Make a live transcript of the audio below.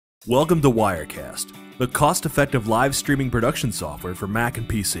Welcome to Wirecast, the cost-effective live streaming production software for Mac and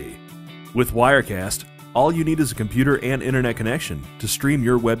PC. With Wirecast, all you need is a computer and internet connection to stream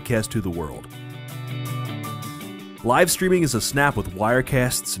your webcast to the world. Live streaming is a snap with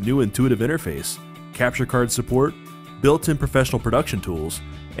Wirecast's new intuitive interface, capture card support, built-in professional production tools,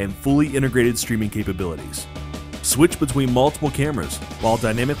 and fully integrated streaming capabilities. Switch between multiple cameras while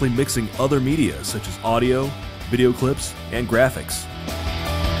dynamically mixing other media such as audio, video clips, and graphics.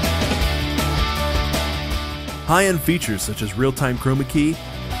 High-end features such as real-time chroma key,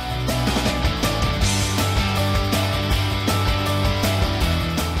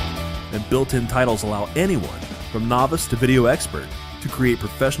 and built-in titles allow anyone, from novice to video expert, to create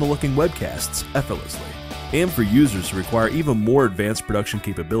professional-looking webcasts effortlessly. And for users who require even more advanced production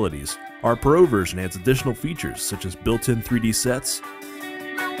capabilities, our Pro version adds additional features such as built-in 3D sets,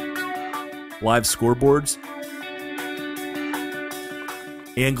 live scoreboards,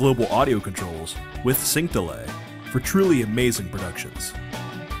 and global audio controls with sync delay for truly amazing productions.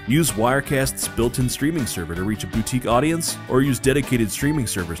 Use Wirecast's built-in streaming server to reach a boutique audience, or use dedicated streaming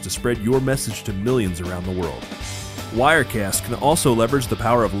servers to spread your message to millions around the world. Wirecast can also leverage the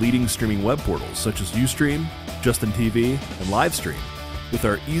power of leading streaming web portals such as Ustream, Justin TV, and Livestream with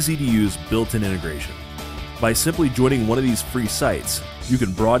our easy-to-use built-in integration. By simply joining one of these free sites, you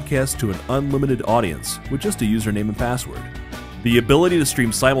can broadcast to an unlimited audience with just a username and password. The ability to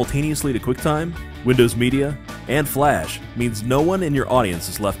stream simultaneously to QuickTime, Windows Media, and Flash means no one in your audience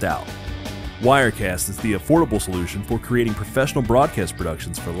is left out. Wirecast is the affordable solution for creating professional broadcast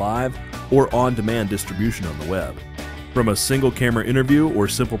productions for live or on-demand distribution on the web. From a single camera interview or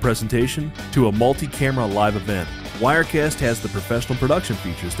simple presentation to a multi-camera live event, Wirecast has the professional production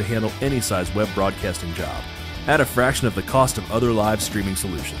features to handle any size web broadcasting job at a fraction of the cost of other live streaming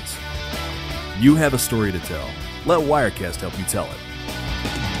solutions. You have a story to tell. Let Wirecast help you tell it.